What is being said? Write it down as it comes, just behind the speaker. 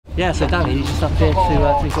Yeah, so Danny, you just up here to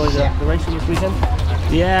enjoy the racing this weekend?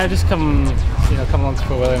 Yeah, just come along to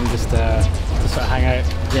Fort William just to sort of hang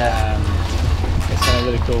out. Yeah. It's kind of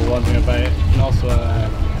really cool wandering about it, and also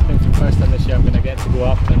I think for the first time this year I'm going to get to go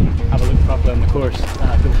up and have a look properly on the course.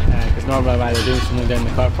 Because normally I'm either doing something down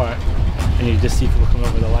the car park and you just see people come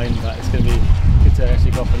over the line, but it's going to be good to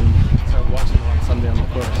actually go up and sort of watch them on Sunday on the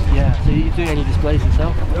course. Yeah, so are you doing any displays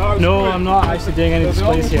yourself? No, I'm not actually doing any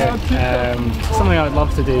displays here. Something I would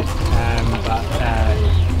love to do, but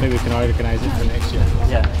maybe we can organise it for next year.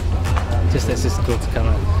 Yeah. It's just cool to come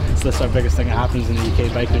in. So that's our biggest thing that happens in the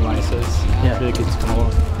UK biking wise, so it's really good to come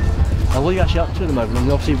along. And what are you actually up to at the moment? I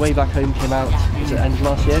mean, obviously Way Back Home came out at the end of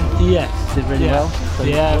last year. Yes. Did really well.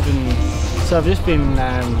 So I've just been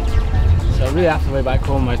so really after Way Back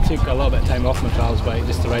Home I took a little bit of time off my trials bike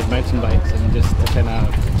just to ride mountain bikes and just to kind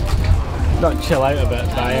of not chill out a bit,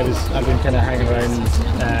 but I've been kind of hanging around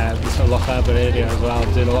the sort of Loch Aber area as well,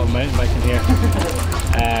 doing a lot of mountain biking here.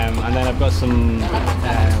 And then I've got some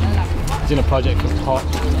doing a project called Hop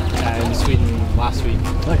in Sweden last week.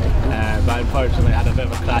 Okay. But unfortunately I had a bit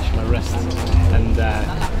of a crash on my wrist, and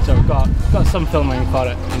so I've got some filming for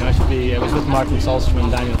it. You know, it was with Martin Solstrom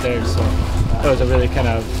and Daniel Dares, so it was a really kind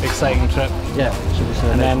of exciting trip. Yeah, should be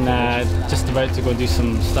so. And then just about to go do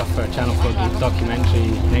some stuff for a Channel 4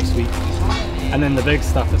 documentary next week. And then the big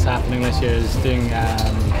stuff that's happening this year is doing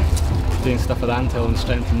stuff with Anthill and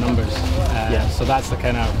Strength in Numbers. So that's the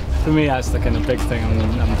kind of, for me, that's the kind of big thing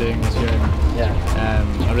I'm doing this year. And,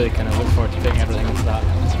 I really kind of look forward to putting everything into that.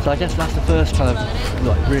 So I guess that's the first kind of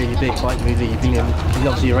like really big bike movie you've been in.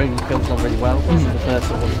 Obviously your own film's done really well. This is the first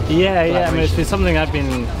sort of I mean, it's been something I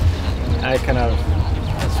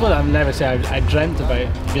suppose I've never said I dreamt about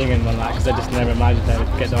being in one like that, because I just never imagined I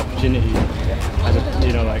would get the opportunity,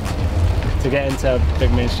 to get into a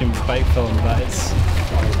big mainstream bike film. But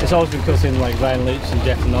it's always been cool seeing like Ryan Leach and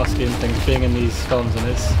Jeff Noski and things being in these films, and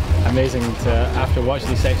it's amazing to, after watching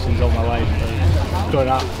these sections all my life, growing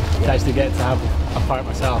up, to actually get to have a part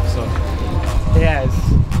myself. So yeah,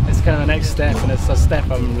 it's kind of the next step, and it's a step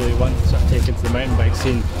I'm really wanting to sort of take into the mountain bike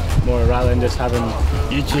scene more, rather than just having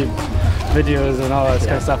YouTube videos and all that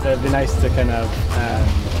kind of stuff. It'd be nice to kind of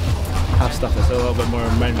have stuff that's a little bit more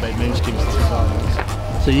mountain bike mainstream stuff as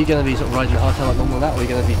well. So you're going to be sort of riding a hard time along with that, or are you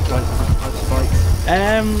going to be riding some different types of bikes?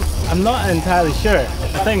 I'm not entirely sure.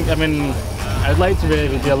 I mean, I'd like to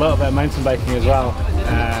really do a little bit of mountain biking as well.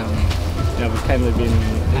 We've kind of been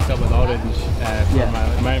hooked up with Orange for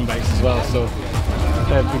my mountain bikes as well, so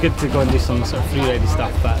it'd be good to go and do some sort of free-ridey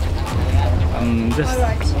stuff. But just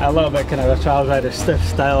a little bit kind of a trial rider stiff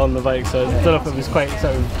style on the bike, so I don't know if it was quite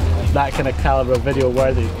sort of that kind of calibre video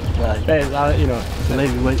worthy. Right. But, so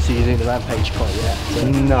maybe we won't see you doing the Rampage quite yet. So.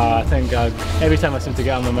 No, I think every time I seem to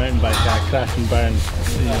get on my mountain bike I crash and burn.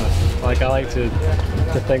 Like I like to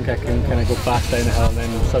think I can kind of go fast down a hill, and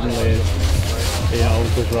then suddenly it all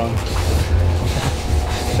goes wrong.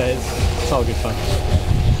 But it's all good fun.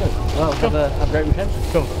 Well, have a great weekend.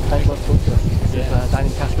 Cool. Thanks a lot for talking to us. This is Danny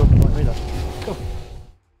MacAskill from BikeRadar.